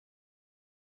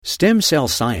Stem cell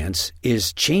science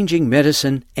is changing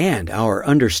medicine and our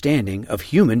understanding of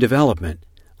human development.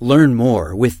 Learn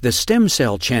more with the Stem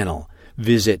Cell Channel.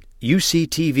 Visit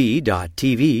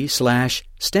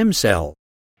uctv.tv/stemcell.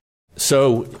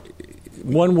 So,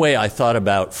 one way I thought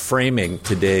about framing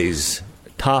today's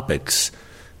topics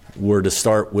were to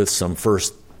start with some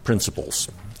first principles.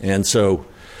 And so,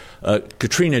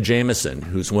 Katrina Jameson,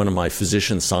 who's one of my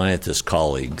physician scientist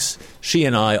colleagues, she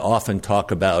and I often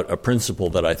talk about a principle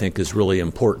that I think is really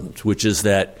important, which is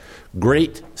that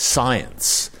great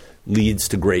science leads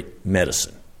to great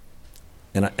medicine.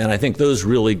 And I think those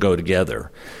really go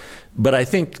together. But I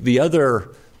think the other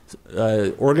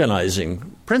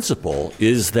organizing principle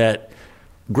is that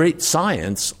great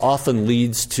science often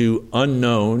leads to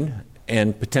unknown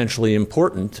and potentially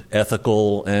important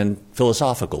ethical and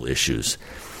philosophical issues.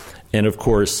 And, of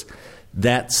course,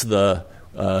 that's the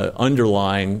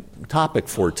underlying topic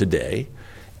for today.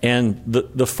 And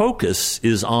the focus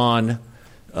is on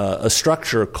a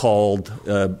structure called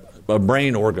a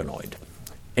brain organoid.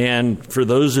 And for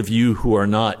those of you who are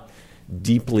not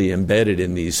deeply embedded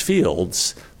in these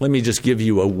fields, let me just give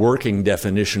you a working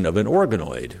definition of an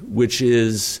organoid, which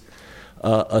is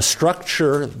a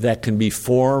structure that can be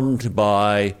formed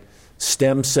by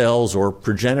stem cells or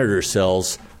progenitor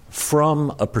cells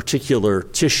from a particular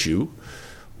tissue,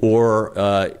 or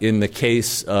in the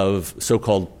case of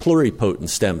so-called pluripotent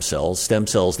stem cells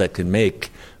that can make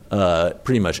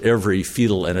pretty much every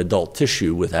fetal and adult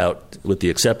tissue with the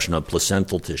exception of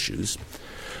placental tissues.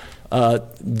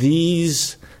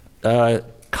 These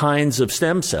kinds of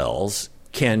stem cells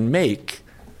can make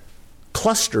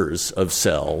clusters of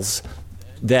cells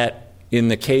that, in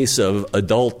the case of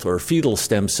adult or fetal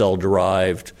stem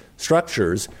cell-derived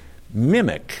structures,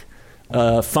 mimic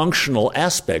functional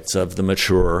aspects of the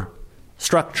mature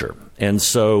structure. And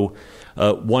so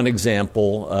one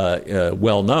example,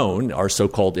 well known, are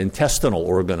so-called intestinal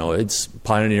organoids,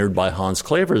 pioneered by Hans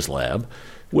Klaver's lab,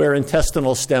 where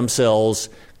intestinal stem cells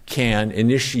can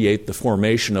initiate the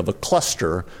formation of a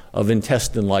cluster of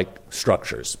intestine-like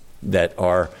structures that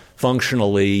are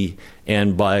functionally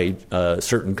and by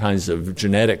certain kinds of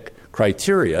genetic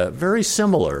criteria very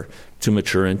similar to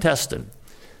mature intestine.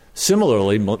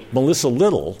 Similarly, Melissa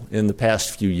Little, in the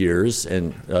past few years,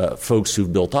 and folks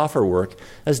who've built off her work,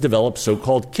 has developed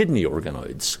so-called kidney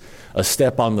organoids, a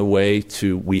step on the way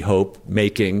to, we hope,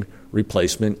 making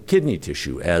replacement kidney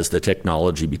tissue as the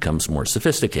technology becomes more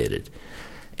sophisticated.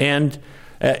 And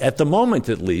at the moment,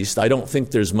 at least, I don't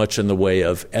think there's much in the way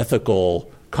of ethical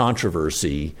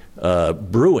controversy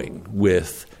brewing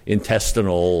with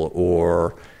intestinal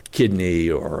or kidney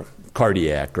or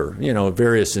cardiac or,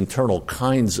 various internal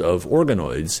kinds of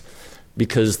organoids,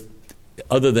 because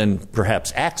other than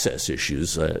perhaps access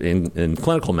issues in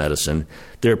clinical medicine,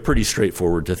 they're pretty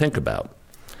straightforward to think about.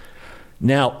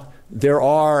 Now, there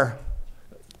are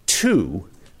two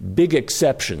big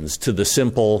exceptions to the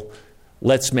simple,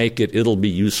 let's make it, it'll be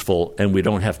useful, and we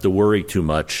don't have to worry too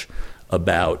much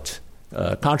about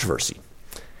controversy.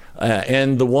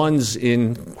 And the ones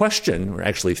in question, or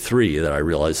actually three that I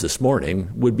realized this morning,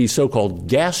 would be so-called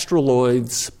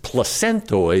gastroloids,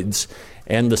 placentoids,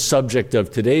 and the subject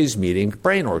of today's meeting,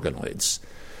 brain organoids.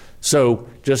 So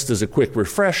just as a quick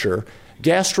refresher,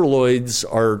 gastroloids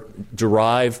are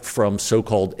derived from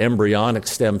so-called embryonic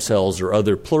stem cells or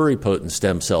other pluripotent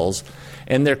stem cells,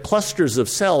 and they're clusters of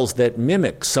cells that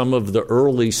mimic some of the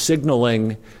early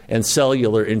signaling and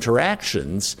cellular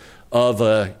interactions of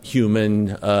a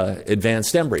human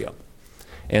advanced embryo.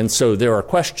 And so there are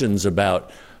questions about,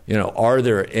 are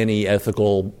there any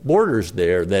ethical borders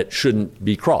there that shouldn't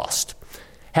be crossed?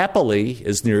 Happily,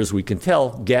 as near as we can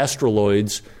tell,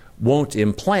 gastroloids won't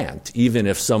implant, even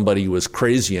if somebody was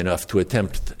crazy enough to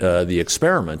attempt the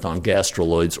experiment on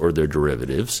gastroloids or their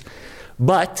derivatives.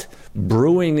 But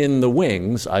brewing in the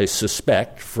wings, I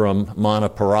suspect, from Mana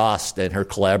Parast and her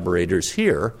collaborators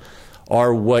here,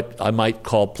 are what I might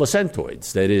call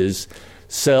placentoids, that is,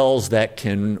 cells that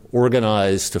can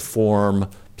organize to form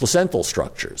placental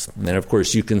structures. And of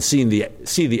course, you can see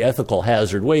the ethical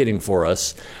hazard waiting for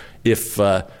us if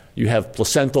you have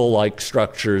placental-like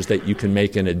structures that you can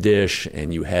make in a dish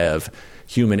and you have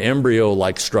human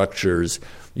embryo-like structures.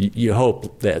 You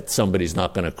hope that somebody's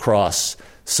not going to cross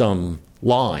some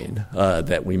line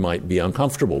that we might be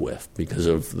uncomfortable with because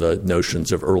of the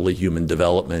notions of early human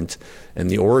development and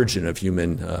the origin of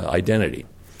human identity.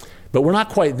 But we're not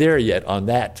quite there yet on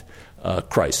that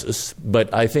crisis,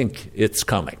 but I think it's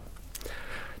coming.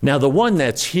 Now, the one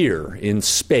that's here in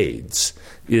spades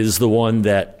is the one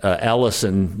that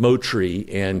Alison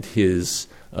Mottry and his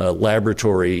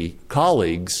laboratory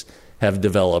colleagues have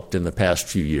developed in the past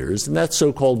few years, and that's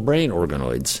so-called brain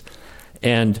organoids.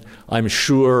 And I'm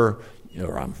sure,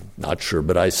 or I'm not sure,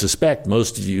 but I suspect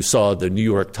most of you saw the New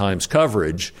York Times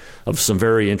coverage of some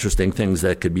very interesting things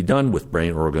that could be done with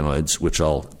brain organoids, which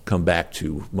I'll come back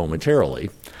to momentarily.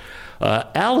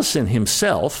 Allison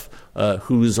himself,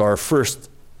 who's our first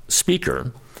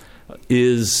speaker,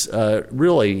 is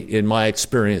really, in my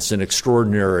experience, an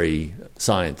extraordinary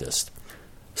scientist.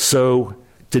 So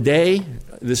today,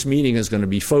 this meeting is going to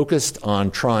be focused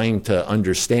on trying to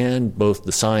understand both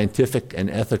the scientific and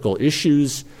ethical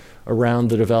issues around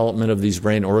the development of these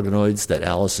brain organoids that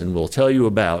Allison will tell you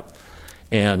about.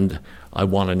 And I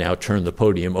want to now turn the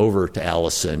podium over to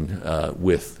Allison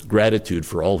with gratitude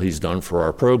for all he's done for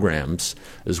our programs,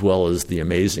 as well as the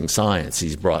amazing science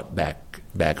he's brought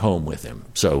back home with him.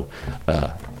 So,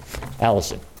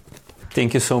 Allison.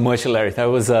 Thank you so much, Larry. That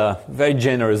was very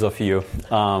generous of you.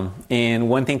 And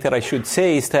one thing that I should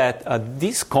say is that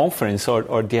this conference,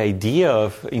 or the idea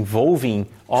of involving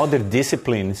other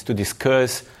disciplines to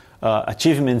discuss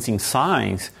achievements in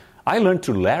science, I learned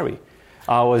through Larry.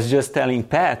 I was just telling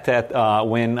Pat that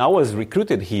when I was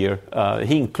recruited here,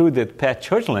 he included Pat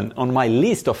Churchland on my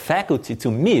list of faculty to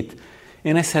meet.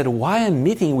 And I said, why am I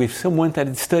meeting with someone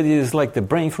that studies like the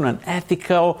brain from an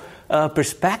ethical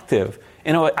perspective?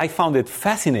 And I found it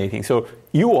fascinating. So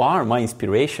you are my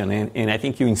inspiration, and I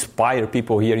think you inspire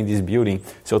people here in this building.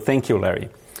 So thank you, Larry.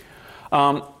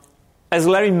 As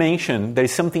Larry mentioned, there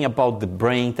is something about the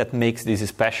brain that makes this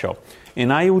special.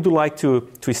 And I would like to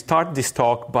start this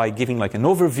talk by giving like an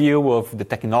overview of the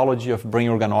technology of brain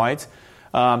organoids,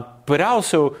 but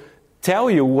also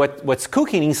tell you what's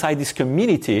cooking inside this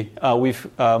community with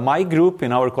my group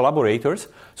and our collaborators,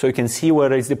 so you can see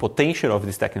what is the potential of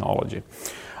this technology.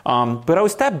 But I'll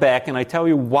step back and I tell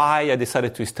you why I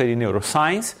decided to study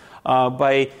neuroscience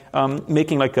by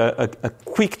making like a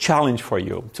quick challenge for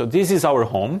you. So this is our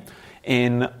home,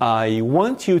 and I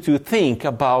want you to think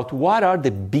about what are the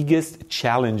biggest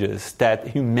challenges that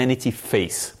humanity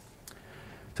face.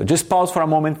 So just pause for a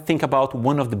moment, think about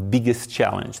one of the biggest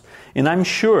challenges. And I'm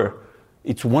sure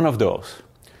it's one of those.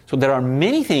 So there are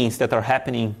many things that are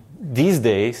happening these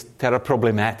days that are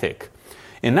problematic.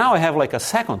 And now I have like a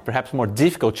second, perhaps more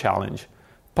difficult challenge.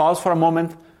 Pause for a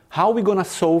moment. How are we going to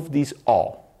solve these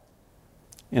all?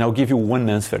 And I'll give you one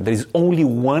answer. There is only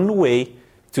one way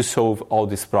to solve all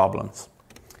these problems.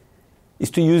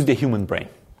 It's to use the human brain.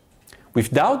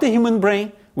 Without the human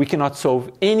brain, we cannot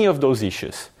solve any of those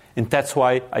issues. And that's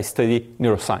why I study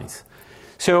neuroscience.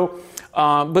 So,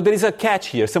 but there is a catch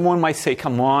here. Someone might say,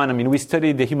 come on, I mean, we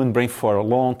studied the human brain for a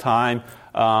long time.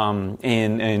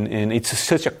 And it's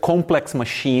such a complex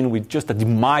machine. We just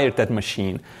admire that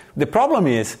machine. The problem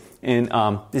is, and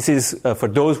this is for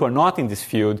those who are not in this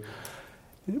field,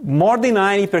 more than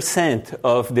 90%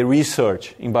 of the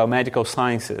research in biomedical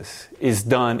sciences is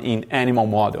done in animal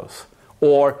models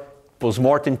or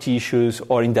postmortem tissues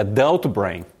or in the adult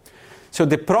brain. So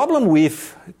the problem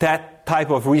with that type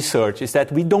of research is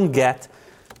that we don't get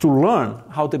to learn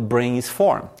how the brain is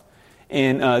formed.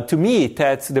 And to me,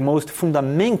 that's the most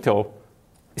fundamental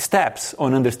steps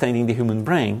on understanding the human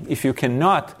brain. If you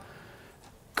cannot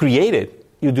create it,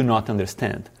 you do not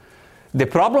understand. The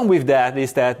problem with that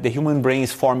is that the human brain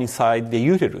is formed inside the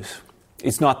uterus.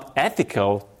 It's not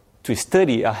ethical to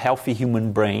study a healthy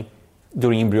human brain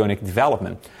during embryonic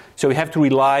development. So we have to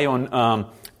rely on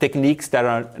techniques that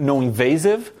are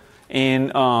non-invasive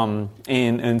and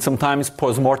sometimes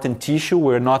post-mortem tissue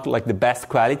were not like the best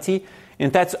quality.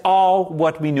 And that's all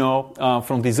what we know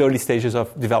from these early stages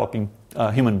of developing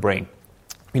human brain.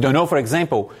 We don't know, for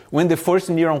example, when the first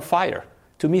neuron fire.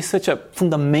 To me, such a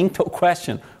fundamental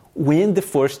question. When the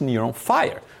first neuron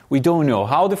fire? We don't know.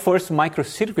 How the first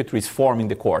microcircuitries form in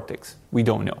the cortex? We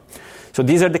don't know. So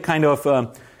these are the kind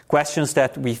of questions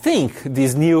that we think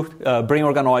this new brain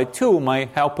organoid tool might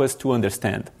help us to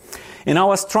understand. And I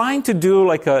was trying to do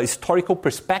like a historical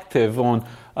perspective on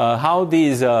how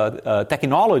these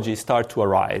technologies start to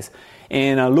arise.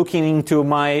 And looking into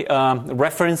my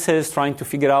references, trying to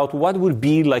figure out what would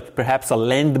be like perhaps a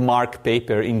landmark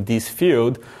paper in this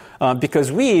field.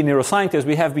 Because we, neuroscientists,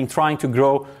 we have been trying to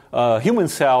grow human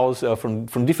cells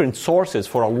from different sources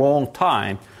for a long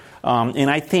time.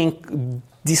 And I think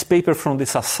this paper from the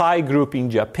Sasai group in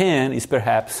Japan is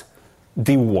perhaps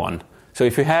the one. So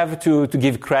if you have to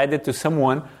give credit to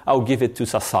someone, I'll give it to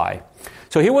Sasai.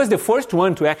 So he was the first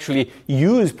one to actually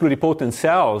use pluripotent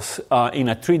cells in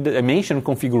a three-dimensional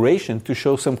configuration to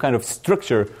show some kind of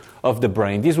structure of the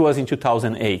brain. This was in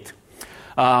 2008.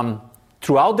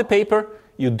 Throughout the paper,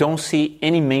 you don't see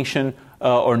any mention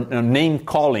or name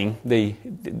calling. They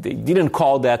didn't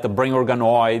call that a brain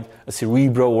organoid, a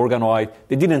cerebral organoid.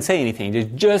 They didn't say anything. They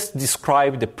just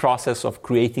described the process of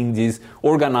creating this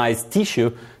organized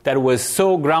tissue that was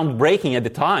so groundbreaking at the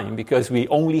time because we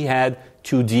only had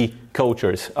 2D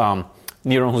cultures,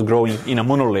 neurons growing in a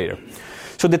monolayer.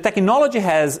 So the technology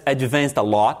has advanced a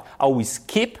lot. I will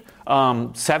skip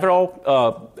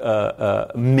several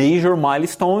major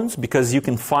milestones because you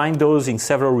can find those in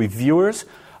several reviewers.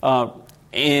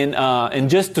 And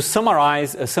just to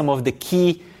summarize some of the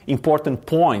key important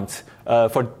points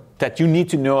that you need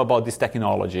to know about this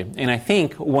technology. And I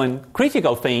think one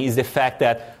critical thing is the fact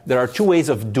that there are two ways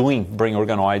of doing brain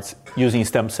organoids using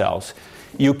stem cells.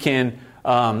 You can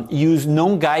use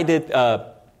non-guided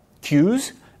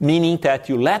cues, meaning that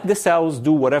you let the cells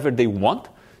do whatever they want.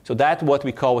 So that's what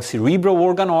we call a cerebral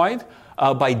organoid.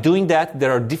 By doing that,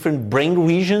 there are different brain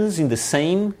regions in the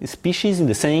same species, in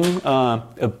the same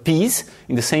piece,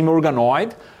 in the same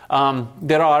organoid.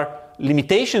 There are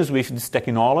limitations with this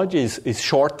technology. It's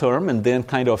short-term and then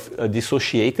kind of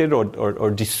dissociated or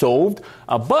dissolved.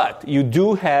 But you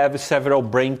do have several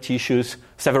brain tissues,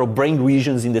 several brain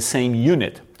regions in the same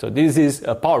unit. So this is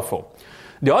powerful.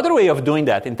 The other way of doing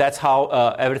that, and that's how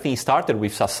everything started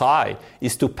with Sasai,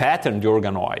 is to pattern the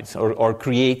organoids or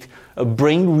create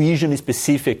brain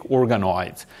region-specific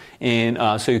organoids.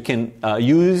 And so you can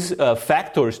use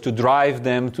factors to drive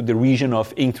them to the region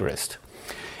of interest.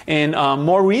 And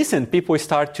more recent, people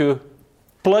start to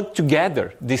plug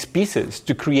together these pieces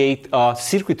to create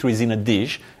circuitries in a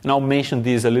dish, and I'll mention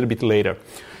this a little bit later.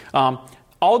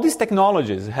 All these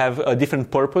technologies have different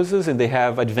purposes, and they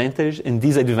have advantage and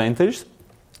disadvantage,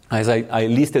 as I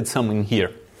listed some in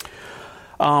here.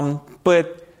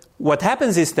 But what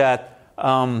happens is that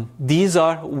these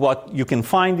are what you can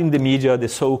find in the media, the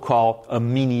so-called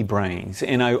mini brains.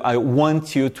 And I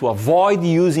want you to avoid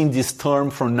using this term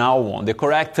from now on. The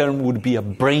correct term would be a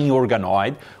brain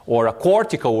organoid or a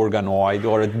cortical organoid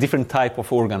or a different type of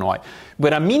organoid.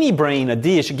 But a mini brain, a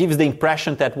dish, gives the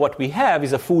impression that what we have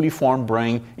is a fully formed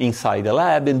brain inside the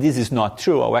lab, and this is not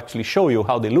true. I'll actually show you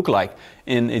how they look like,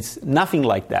 and it's nothing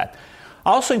like that.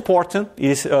 Also important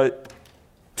is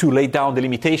to lay down the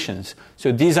limitations.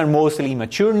 So these are mostly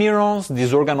immature neurons.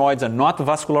 These organoids are not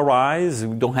vascularized.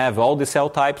 We don't have all the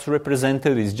cell types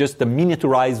represented. It's just a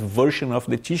miniaturized version of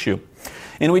the tissue.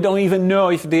 And we don't even know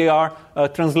if they are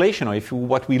translational, if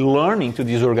what we learn into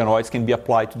these organoids can be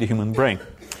applied to the human brain.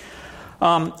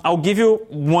 I'll give you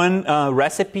one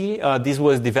recipe. This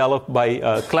was developed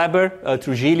by Kleber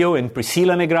Trujillo and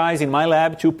Priscilla Negrais in my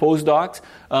lab, two postdocs,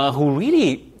 who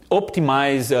really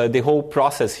optimize the whole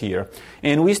process here.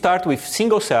 And we start with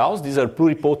single cells. These are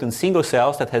pluripotent single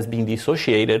cells that has been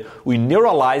dissociated. We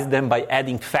neuralize them by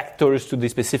adding factors to the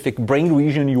specific brain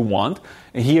region you want.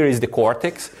 And here is the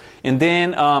cortex. And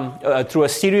then through a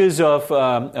series of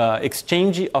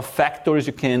exchange of factors,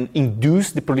 you can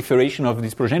induce the proliferation of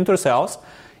these progenitor cells.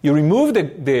 You remove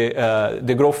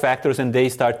the growth factors and they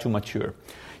start to mature.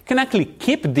 You can actually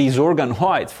keep these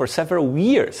organoids for several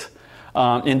years.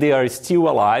 And they are still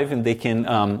alive and they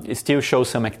can still show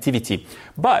some activity.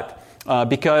 But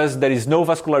because there is no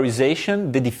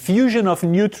vascularization, the diffusion of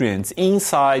nutrients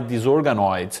inside these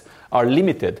organoids are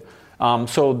limited.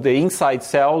 So the inside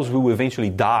cells will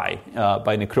eventually die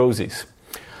by necrosis.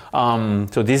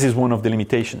 So this is one of the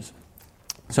limitations.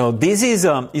 So this is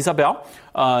Isabel,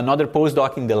 another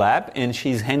postdoc in the lab, and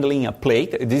she's handling a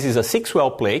plate. This is a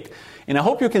 6-well plate. And I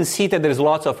hope you can see that there's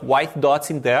lots of white dots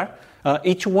in there.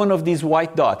 Each one of these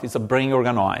white dots is a brain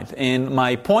organoid. And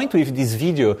my point with this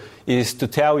video is to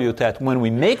tell you that when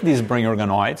we make these brain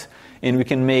organoids, and we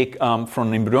can make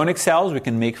from embryonic cells, we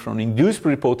can make from induced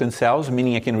pluripotent cells,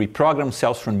 meaning I can reprogram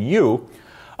cells from you,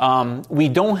 we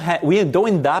don't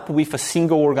end up with a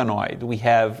single organoid. We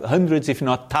have hundreds, if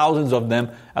not thousands of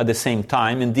them at the same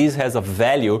time, and this has a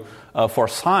value for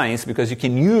science because you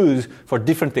can use for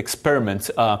different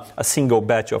experiments a single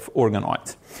batch of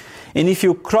organoids. And if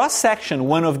you cross-section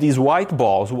one of these white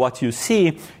balls, what you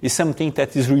see is something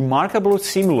that is remarkably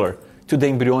similar to the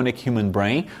embryonic human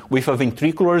brain, with a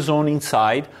ventricular zone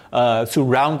inside,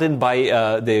 surrounded by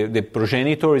the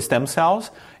progenitor stem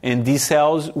cells. And these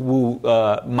cells will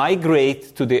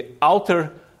migrate to the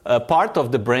outer part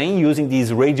of the brain using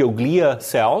these radioglia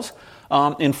cells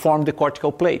and form the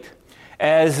cortical plate.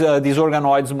 As these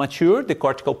organoids mature, the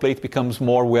cortical plate becomes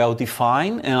more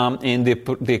well-defined, and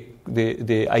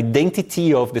the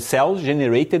identity of the cells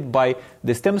generated by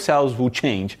the stem cells will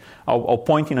change. I'll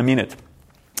point in a minute.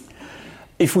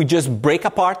 If we just break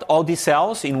apart all these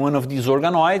cells in one of these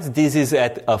organoids, this is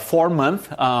at 4 months.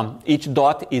 Each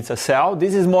dot is a cell.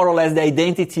 This is more or less the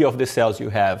identity of the cells you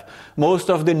have.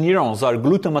 Most of the neurons are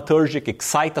glutamatergic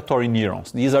excitatory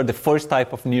neurons. These are the first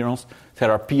type of neurons that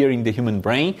appear in the human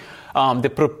brain. The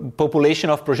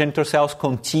population of progenitor cells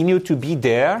continue to be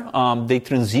there. They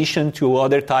transition to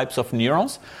other types of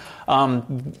neurons.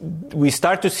 We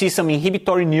start to see some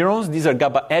inhibitory neurons. These are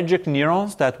GABAergic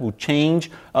neurons that will change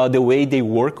the way they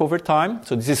work over time.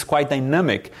 So this is quite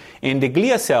dynamic. And the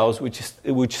glia cells,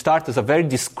 which start as a very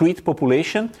discrete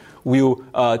population, will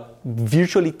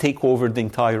virtually take over the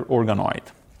entire organoid.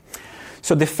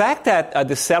 So the fact that at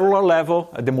the cellular level,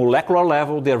 at the molecular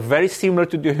level, they're very similar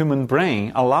to the human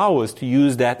brain allow us to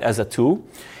use that as a tool.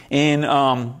 And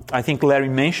I think Larry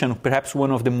mentioned perhaps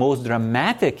one of the most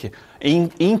dramatic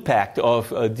impact of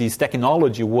this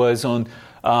technology was on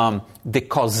the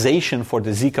causation for the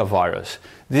Zika virus.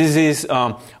 This is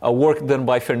a work done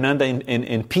by Fernanda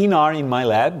and Pinar in my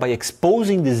lab. By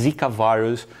exposing the Zika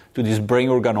virus to these brain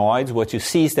organoids, what you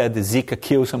see is that the Zika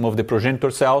kills some of the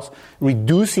progenitor cells,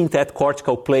 reducing that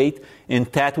cortical plate, and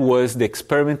that was the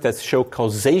experiment that showed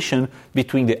causation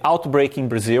between the outbreak in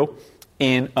Brazil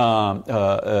and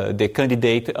the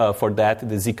candidate for that,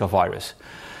 the Zika virus.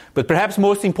 But perhaps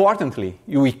most importantly,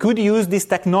 we could use this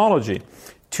technology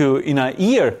to, in a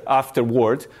year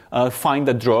afterward, find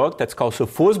a drug that's called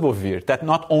sofosbuvir that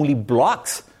not only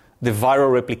blocks the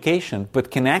viral replication, but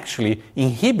can actually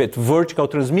inhibit vertical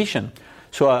transmission.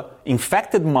 So an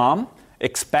infected mom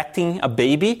expecting a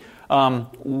baby,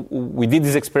 we did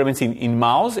these experiments in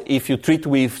mouse. If you treat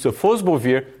with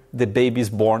sofosbuvir, the baby is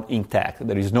born intact.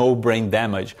 There is no brain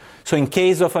damage. So in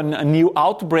case of a new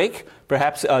outbreak,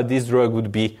 perhaps this drug would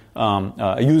be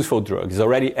a useful drug. It's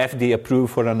already FDA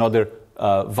approved for another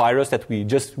virus that we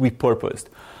just repurposed.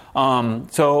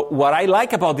 So what I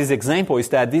like about this example is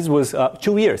that this was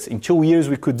 2 years. In 2 years,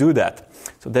 we could do that.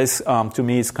 So this, to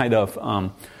me, is kind of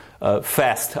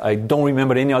fast. I don't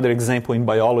remember any other example in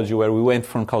biology where we went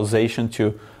from causation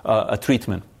to a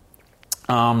treatment.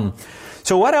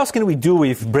 So what else can we do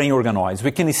with brain organoids? We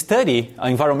can study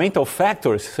environmental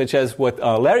factors, such as what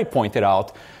Larry pointed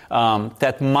out,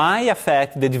 that might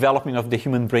affect the development of the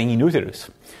human brain in uterus.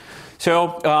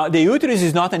 So the uterus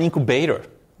is not an incubator.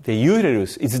 The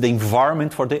uterus is the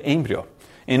environment for the embryo.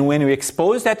 And when we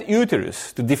expose that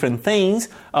uterus to different things,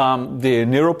 the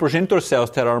neuroprogenitor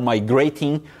cells that are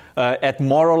migrating at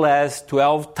more or less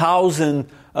 12,000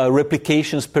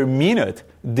 replications per minute,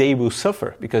 they will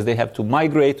suffer because they have to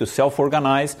migrate, to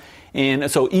self-organize.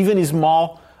 And so even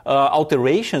small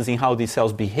alterations in how these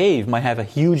cells behave might have a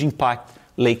huge impact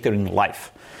later in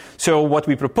life. So what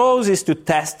we propose is to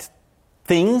test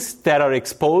things that are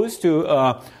exposed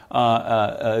to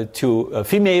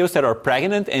females that are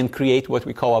pregnant and create what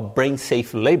we call a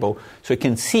brain-safe label, so you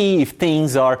can see if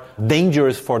things are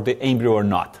dangerous for the embryo or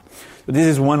not. So this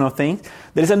is one of the things.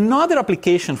 There is another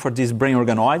application for these brain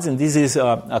organoids, and this is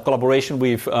a collaboration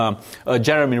with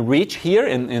Jeremy Rich here,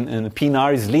 and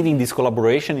Pinar is leading this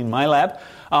collaboration in my lab.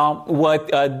 What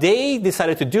they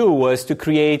decided to do was to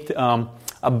create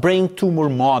a brain tumor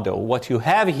model. What you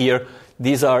have here,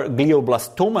 these are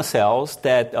glioblastoma cells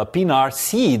that Pinar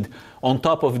seed on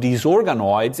top of these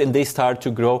organoids, and they start to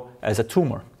grow as a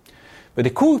tumor. But the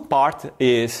cool part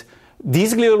is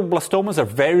these glioblastomas are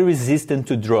very resistant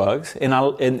to drugs,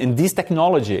 and this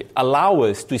technology allows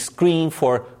us to screen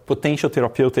for potential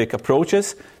therapeutic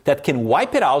approaches that can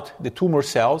wipe it out, the tumor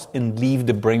cells, and leave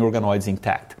the brain organoids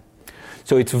intact.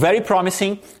 So it's very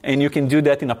promising, and you can do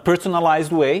that in a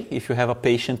personalized way if you have a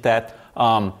patient that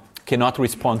cannot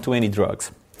respond to any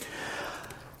drugs.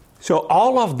 So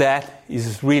all of that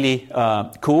is really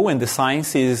cool, and the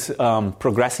science is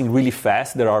progressing really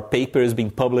fast. There are papers being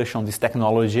published on this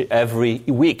technology every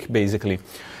week, basically.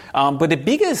 But the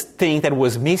biggest thing that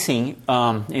was missing,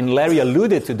 and Larry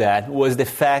alluded to that, was the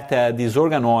fact that these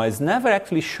organoids never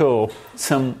actually show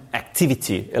some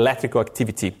activity, electrical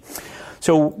activity.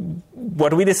 So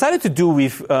what we decided to do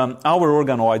with our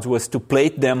organoids was to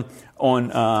plate them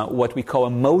on what we call a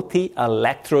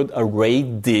multi-electrode array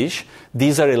dish.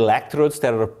 These are electrodes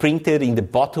that are printed in the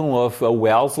bottom of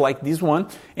wells like this one,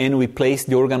 and we place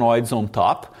the organoids on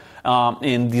top.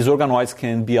 And these organoids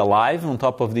can be alive on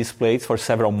top of these plates for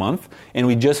several months, and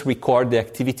we just record the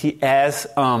activity as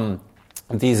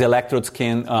these electrodes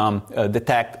can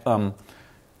detect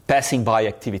passing by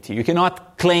activity. You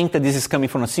cannot claim that this is coming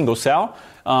from a single cell,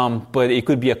 but it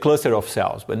could be a cluster of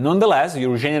cells. But nonetheless,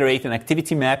 you generate an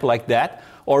activity map like that,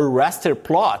 or raster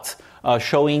plots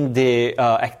showing the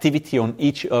activity on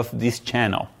each of these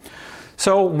channels.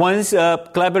 So once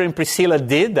Kleber and Priscilla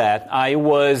did that, I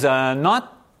was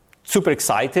not super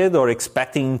excited or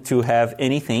expecting to have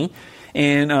anything.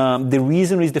 And the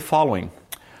reason is the following.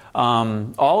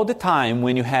 All the time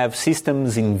when you have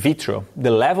systems in vitro,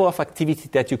 the level of activity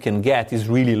that you can get is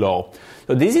really low.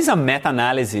 So this is a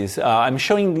meta-analysis. I'm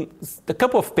showing a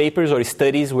couple of papers or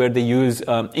studies where they use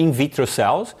in vitro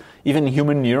cells, even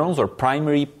human neurons or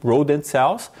primary rodent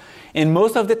cells. And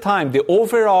most of the time, the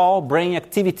overall brain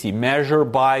activity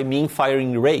measured by mean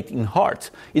firing rate in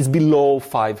hertz is below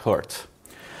 5 hertz.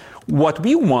 What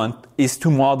we want is to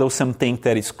model something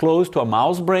that is close to a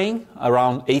mouse brain,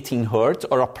 around 18 hertz,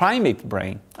 or a primate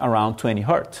brain, around 20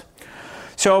 hertz.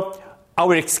 So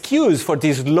our excuse for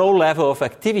this low level of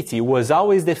activity was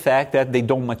always the fact that they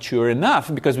don't mature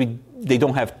enough, because they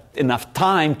don't have enough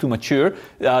time to mature.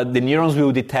 The neurons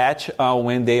will detach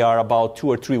when they are about 2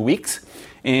 or 3 weeks,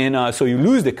 and so you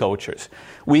lose the cultures.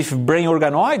 With brain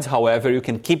organoids, however, you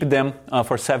can keep them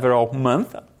for several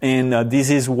months, and this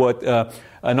is what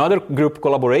another group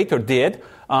collaborator did.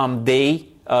 They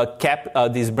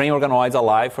kept these brain organoids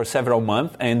alive for several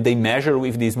months, and they measure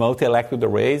with these multi-electrode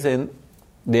arrays, and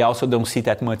they also don't see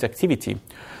that much activity.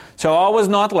 So I was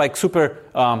not like super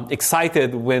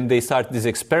excited when they started these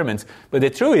experiments, but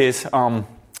the truth is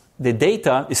the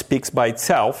data speaks by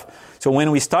itself. So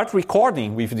when we start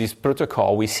recording with this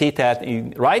protocol, we see that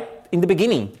right in the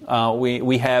beginning,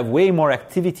 we have way more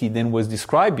activity than was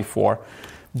described before.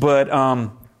 But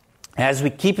as we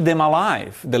keep them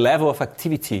alive, the level of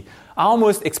activity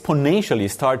almost exponentially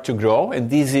start to grow, and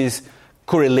this is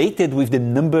correlated with the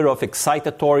number of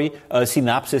excitatory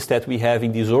synapses that we have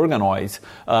in these organoids,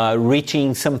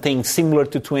 reaching something similar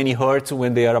to 20 hertz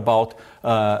when they are about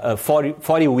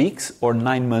 40 weeks or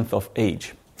 9 months of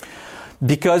age.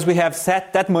 Because we have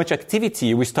set that much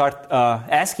activity, we start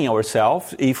asking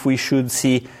ourselves if we should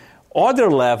see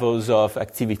other levels of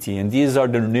activity, and these are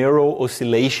the neural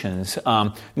oscillations.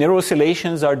 Neural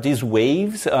oscillations are these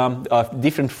waves of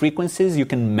different frequencies you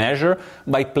can measure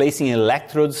by placing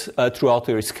electrodes throughout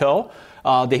your skull.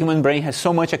 The human brain has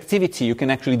so much activity, you can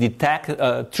actually detect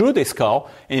through the skull,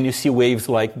 and you see waves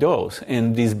like those.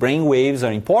 And these brain waves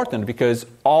are important because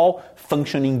all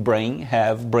functioning brain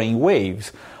have brain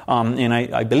waves. And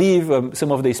I believe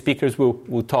some of the speakers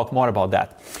will talk more about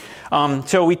that.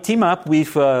 So we team up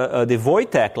with the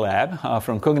Wojtek lab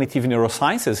from Cognitive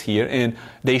Neurosciences here, and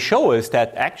they show us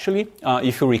that actually,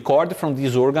 if you record from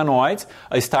these organoids,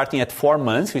 starting at 4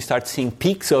 months, we start seeing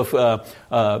peaks of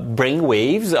brain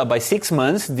waves. By 6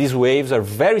 months, these waves are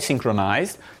very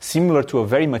synchronized, similar to a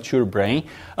very mature brain.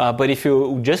 But if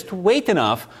you just wait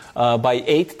enough, by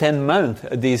 8-10 months,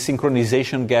 the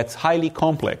synchronization gets highly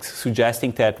complex,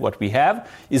 suggesting that what we have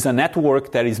is a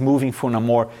network that is moving from a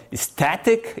more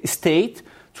static state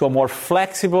to a more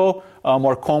flexible,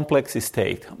 more complex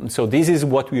state. And so this is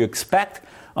what we expect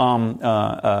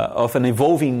of an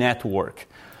evolving network.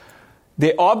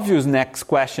 The obvious next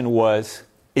question was,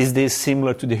 is this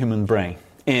similar to the human brain?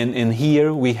 And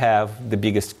here we have the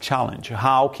biggest challenge.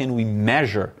 How can we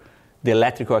measure the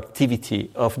electrical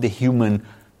activity of the human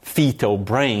fetal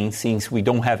brain, since we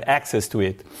don't have access to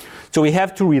it? So we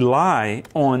have to rely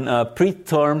on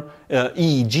preterm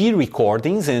EEG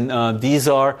recordings, and these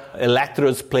are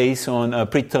electrodes placed on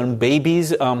preterm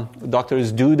babies.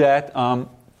 Doctors do that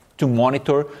to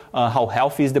monitor how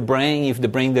healthy is the brain, if the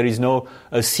brain there is no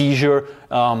seizure,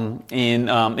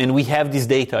 and we have this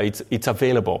data, it's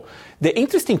available. The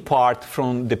interesting part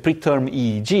from the preterm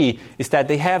EEG is that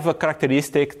they have a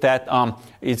characteristic that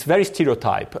it's very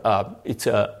stereotype. It's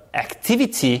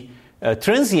activity,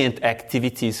 transient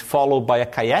activities followed by a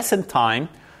quiescent time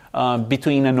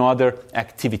between another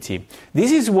activity.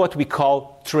 This is what we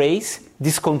call trace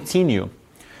discontinue.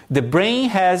 The brain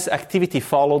has activity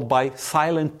followed by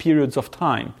silent periods of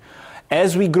time.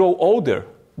 As we grow older,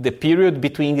 the period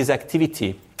between this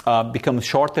activity becomes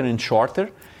shorter and shorter,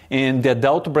 and the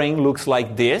adult brain looks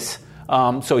like this.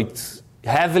 So it's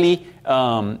heavily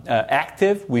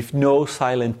active with no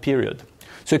silent period.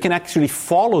 So you can actually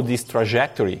follow this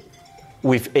trajectory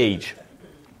with age.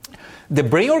 The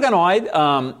brain organoid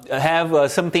have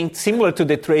something similar to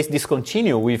the trace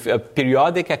discontinue, with a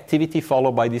periodic activity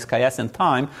followed by this quiescent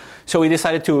time. So we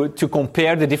decided to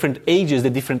compare the different ages, the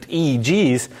different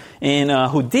EEGs, and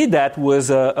who did that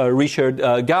was Richard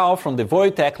Gao from the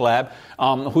Wojtek lab,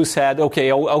 who said,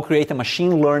 okay, I'll create a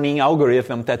machine learning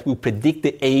algorithm that will predict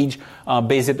the age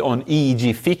based on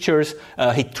EEG features.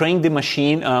 He trained the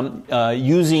machine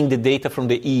using the data from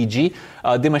the EEG.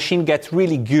 The machine gets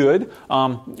really good.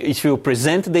 If you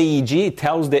present the EEG, it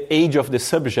tells the age of the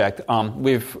subject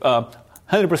with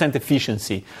 100%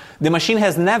 efficiency. The machine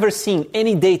has never seen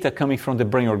any data coming from the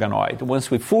brain organoid. Once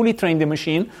we fully train the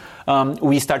machine,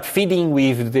 we start feeding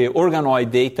with the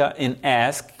organoid data and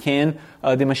ask, can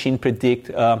the machine predict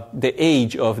the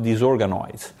age of these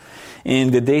organoids?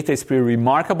 And the data is pretty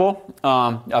remarkable.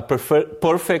 A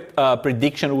perfect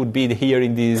prediction would be here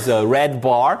in this red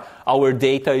bar. Our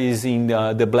data is in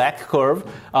the black curve.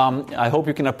 I hope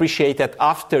you can appreciate that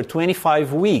after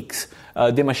 25 weeks,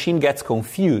 the machine gets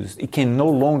confused. It can no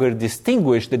longer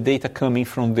distinguish the data coming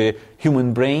from the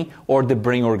human brain or the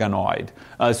brain organoid,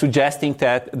 suggesting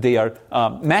that they are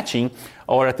matching,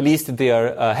 or at least they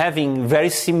are having very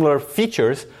similar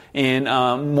features. And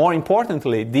more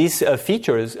importantly, these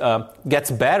features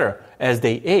gets better as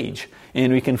they age.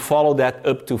 And we can follow that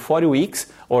up to 40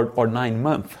 weeks or 9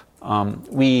 months.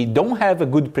 We don't have a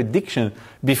good prediction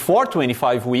before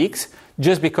 25 weeks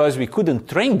just because we couldn't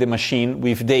train the machine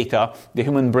with data. The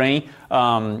human brain,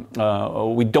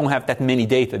 we don't have that many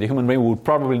data. The human brain would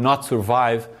probably not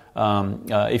survive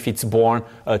if it's born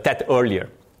that earlier.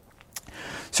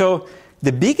 So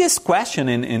the biggest question,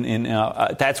 and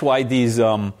that's why this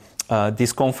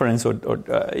conference,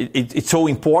 it's so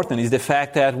important, is the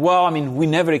fact that, we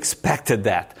never expected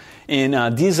that.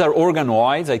 And these are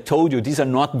organoids. I told you, these are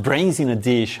not brains in a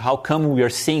dish. How come we are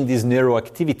seeing this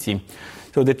neuroactivity?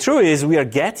 So the truth is we are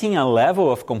getting a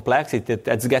level of complexity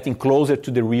that's getting closer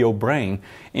to the real brain.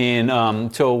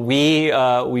 And so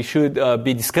we should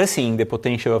be discussing the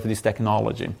potential of this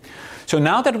technology. So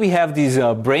now that we have these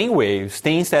brain waves,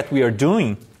 things that we are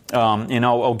doing, and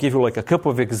I'll give you like a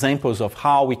couple of examples of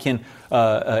how we can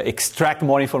extract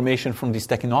more information from this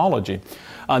technology.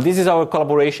 This is our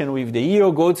collaboration with the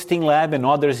EO Goldstein Lab and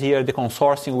others here at the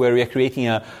consortium, where we are creating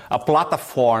a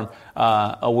platform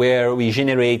where we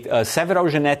generate several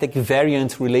genetic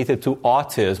variants related to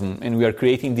autism, and we are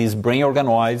creating these brain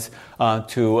organoids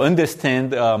to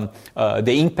understand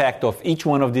the impact of each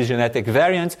one of these genetic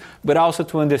variants, but also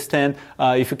to understand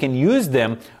if we can use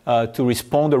them to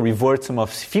respond or revert some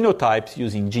of phenotypes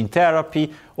using gene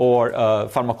therapy or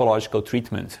pharmacological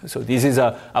treatment. So this is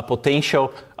a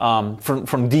potential,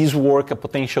 from this work, a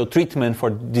potential treatment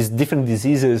for these different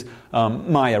diseases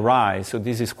might arise. So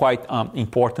this is quite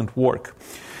important work.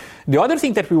 The other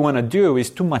thing that we want to do is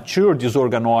to mature these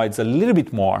organoids a little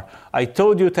bit more. I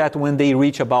told you that when they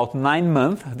reach about 9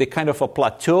 months, they kind of a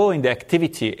plateau in the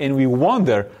activity, and we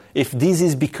wonder if this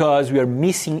is because we are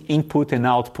missing input and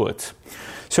output.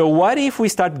 So what if we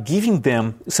start giving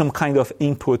them some kind of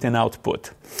input and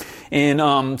output?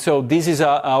 And so this is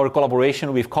our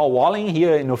collaboration with Carl Walling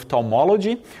here in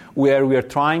ophthalmology, where we are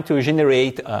trying to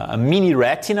generate a mini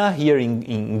retina here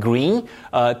in green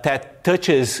that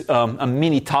touches a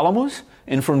mini thalamus.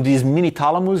 And from this mini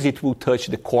thalamus, it will touch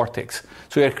the cortex.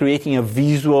 So we are creating a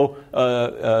visual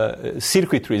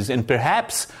circuitries, and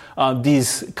perhaps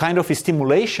this kind of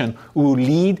stimulation will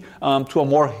lead to a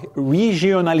more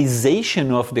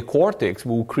regionalization of the cortex,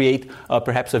 will create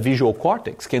perhaps a visual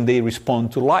cortex. Can they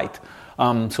respond to light?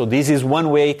 So this is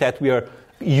one way that we are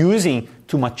using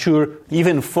to mature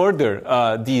even further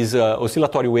these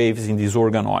oscillatory waves in these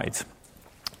organoids.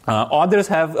 Others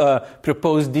have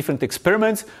proposed different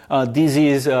experiments. This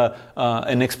is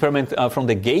an experiment from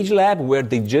the Gage lab, where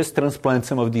they just transplant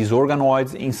some of these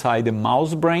organoids inside the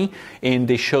mouse brain, and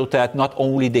they show that not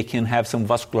only they can have some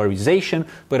vascularization,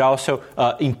 but also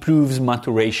improves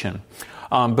maturation.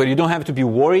 But you don't have to be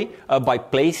worried by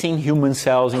placing human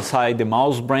cells inside the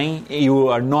mouse brain. You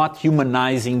are not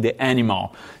humanizing the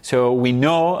animal. So we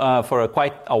know for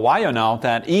quite a while now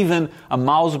that even a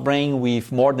mouse brain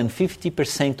with more than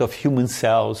 50% of human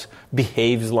cells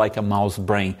behaves like a mouse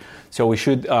brain. So we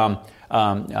should,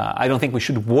 I don't think we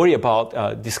should worry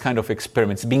about this kind of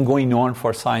experiments. It's been going on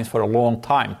for science for a long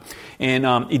time. And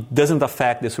it doesn't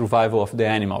affect the survival of the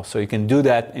animal. So you can do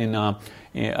that in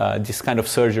this kind of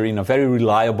surgery in a very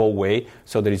reliable way,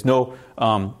 so there is no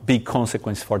big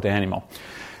consequence for the animal.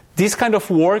 This kind of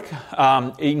work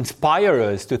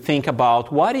inspires us to think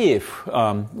about what if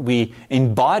we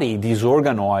embody these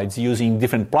organoids using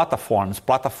different platforms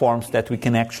that we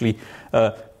can actually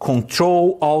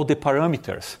control all the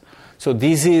parameters. So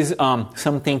this is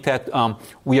something that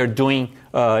we are doing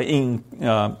in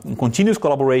continuous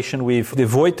collaboration with the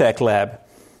Wojtek lab,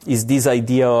 is this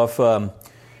idea of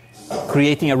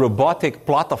creating a robotic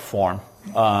platform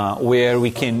where we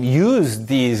can use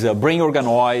these brain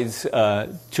organoids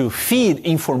to feed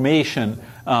information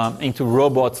into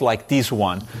robots like this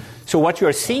one. So what you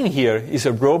are seeing here is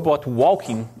a robot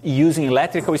walking using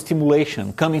electrical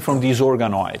stimulation coming from these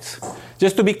organoids.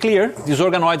 Just to be clear, these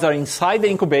organoids are inside the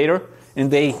incubator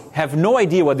and they have no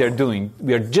idea what they're doing.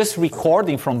 We are just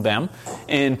recording from them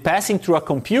and passing through a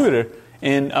computer,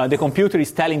 and the computer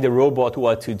is telling the robot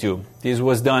what to do. This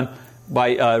was done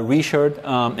by Richard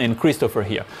and Christopher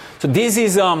here. So this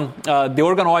is the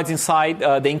organoids inside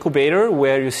the incubator,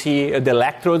 where you see the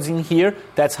electrodes in here.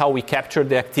 That's how we capture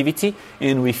the activity,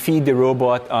 and we feed the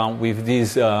robot with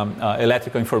this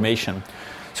electrical information.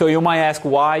 So you might ask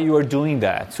why you are doing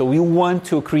that. So we want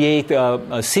to create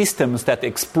systems that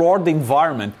explore the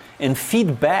environment and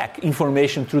feed back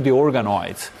information through the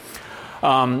organoids.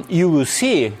 You will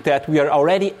see that we are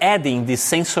already adding these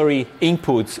sensory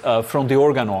inputs from the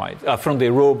organoid, from the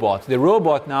robot. The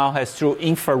robot now has true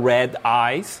infrared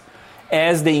eyes.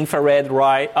 As the infrared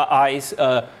eyes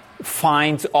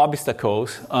find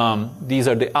obstacles, these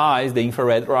are the eyes, the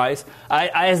infrared eyes.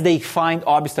 As they find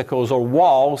obstacles or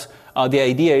walls, the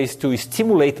idea is to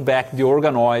stimulate back the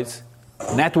organoids.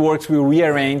 Networks will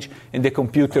rearrange, and the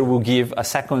computer will give a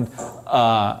second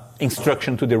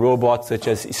instruction to the robot, such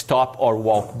as stop or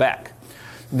walk back.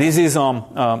 This is on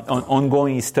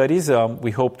ongoing studies.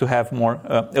 We hope to have more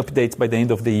updates by the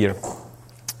end of the year.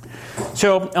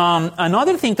 So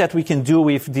another thing that we can do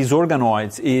with these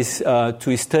organoids is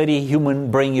to study human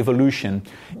brain evolution.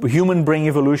 Human brain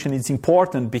evolution is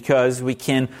important because we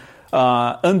can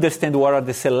understand what are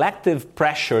the selective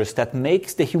pressures that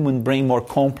makes the human brain more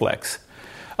complex.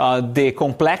 The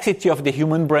complexity of the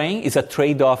human brain is a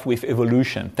trade-off with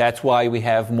evolution. That's why we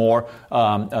have more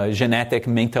genetic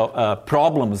mental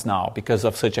problems now, because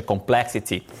of such a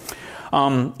complexity.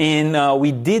 And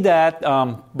we did that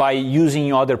by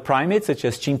using other primates, such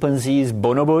as chimpanzees,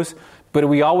 bonobos, but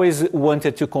we always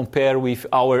wanted to compare with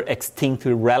our extinct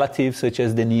relatives, such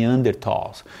as the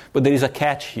Neanderthals. But there is a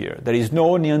catch here. There is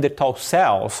no Neanderthal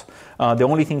cells. The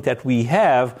only thing that we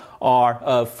have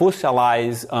are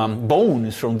fossilized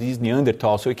bones from these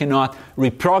Neanderthals, so we cannot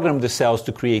reprogram the cells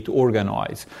to create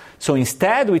organoids. So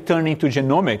instead, we turn into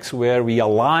genomics, where we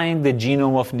align the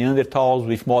genome of Neanderthals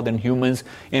with modern humans,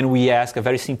 and we ask a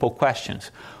very simple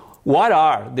questions. What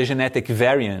are the genetic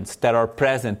variants that are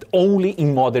present only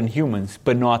in modern humans,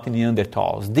 but not in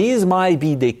Neanderthals? These might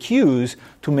be the cues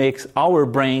to make our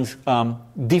brains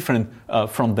different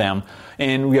from them.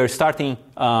 And we are starting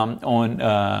on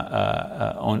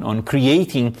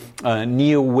creating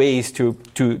new ways to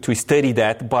study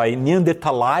that by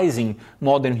Neanderthalizing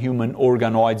modern human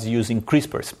organoids using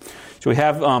CRISPRs. So we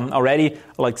have already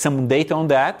some data on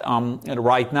that.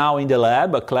 Right now in the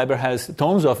lab, Kleber has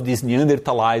tons of these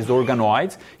Neanderthalized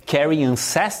organoids carrying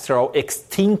ancestral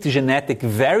extinct genetic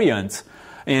variants.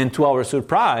 And to our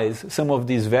surprise, some of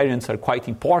these variants are quite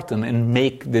important and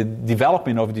make the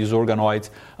development of these organoids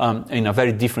in a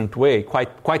very different way,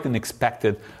 quite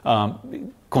unexpected,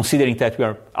 considering that we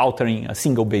are altering a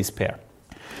single base pair.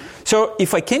 So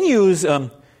if I can use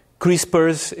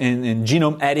CRISPRs and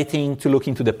genome editing to look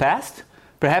into the past,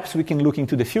 perhaps we can look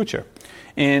into the future.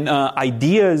 And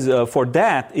ideas for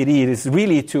that, it is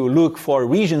really to look for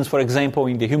regions, for example,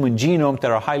 in the human genome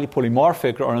that are highly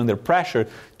polymorphic or under pressure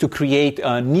to create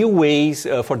new ways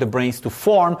for the brains to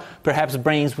form, perhaps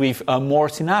brains with more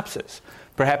synapses,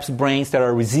 perhaps brains that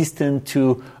are resistant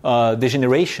to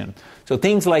degeneration. So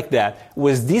things like that.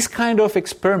 Was this kind of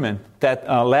experiment that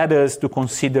led us to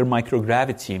consider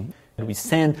microgravity. We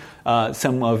send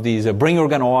some of these brain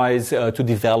organoids to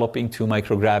develop into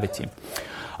microgravity.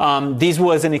 This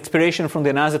was an inspiration from the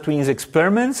NASA Twins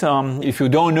experiments. If you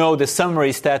don't know, the summary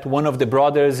is that one of the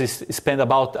brothers spent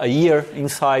about a year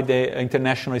inside the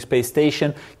International Space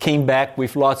Station, came back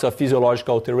with lots of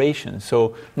physiological alterations.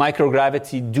 So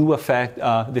microgravity do affect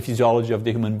the physiology of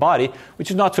the human body,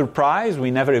 which is not surprised. We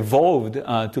never evolved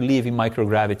to live in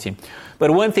microgravity. But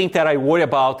one thing that I worry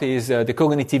about is the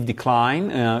cognitive decline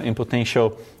and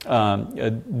potential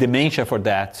dementia for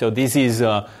that. So this is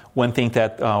one thing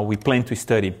that we plan to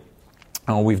study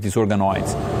with these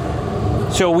organoids.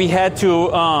 So we had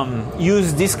to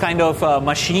use this kind of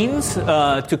machines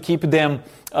to keep them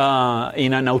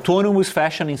in an autonomous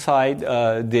fashion inside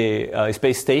the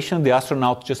space station. The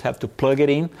astronauts just have to plug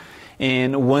it in.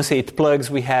 And once it plugs,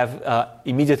 we have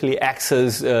immediately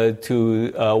access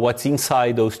to what's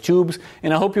inside those tubes.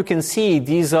 And I hope you can see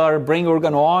these are brain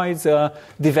organoids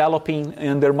developing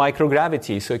under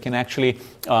microgravity, so you can actually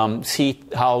see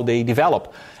how they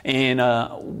develop. And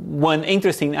one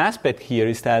interesting aspect here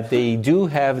is that they do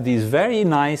have this very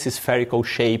nice spherical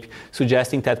shape,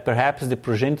 suggesting that perhaps the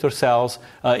progenitor cells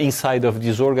inside of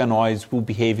these organoids will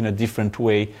behave in a different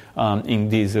way in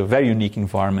this very unique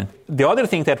environment. The other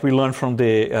thing that we learned from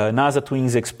the NASA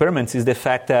Twins experiments is the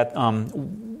fact that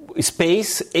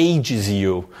space ages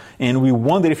you, and we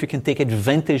wonder if we can take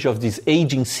advantage of this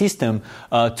aging system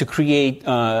to create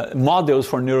models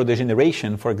for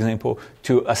neurodegeneration, for example,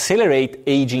 to accelerate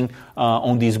aging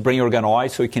on these brain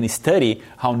organoids so we can study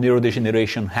how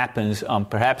neurodegeneration happens,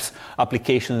 perhaps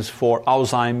applications for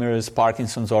Alzheimer's,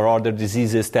 Parkinson's, or other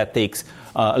diseases that takes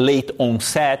late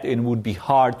onset and would be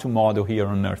hard to model here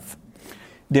on Earth.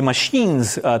 The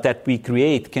machines that we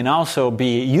create can also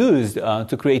be used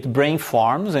to create brain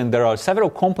farms, and there are several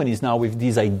companies now with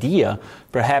this idea.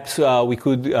 Perhaps we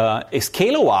could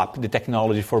scale up the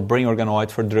technology for brain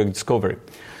organoids for drug discovery.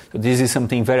 So this is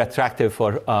something very attractive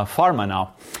for pharma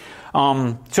now.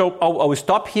 So I will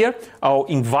stop here. I'll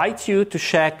invite you to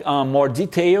check more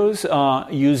details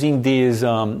using this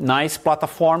nice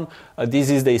platform.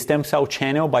 This is the Stem Cell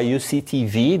Channel by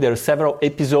UCTV. There are several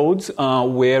episodes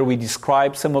where we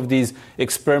describe some of these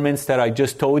experiments that I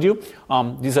just told you.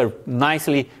 These are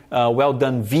nicely well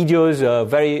done videos,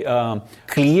 very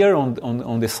clear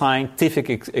on the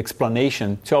scientific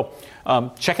explanation. So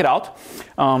check it out.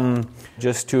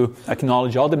 Just to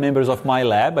acknowledge all the members of my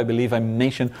lab, I believe I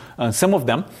mentioned some of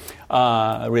them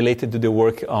related to the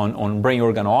work on brain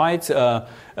organoids.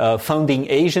 Funding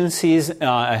agencies,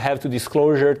 I have to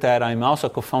disclosure that I'm also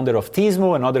co-founder of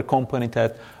Tismo, another company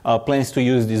that plans to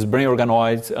use these brain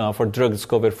organoids for drug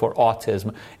discovery for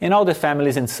autism, and all the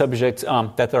families and subjects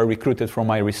that are recruited from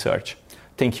my research.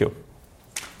 Thank you.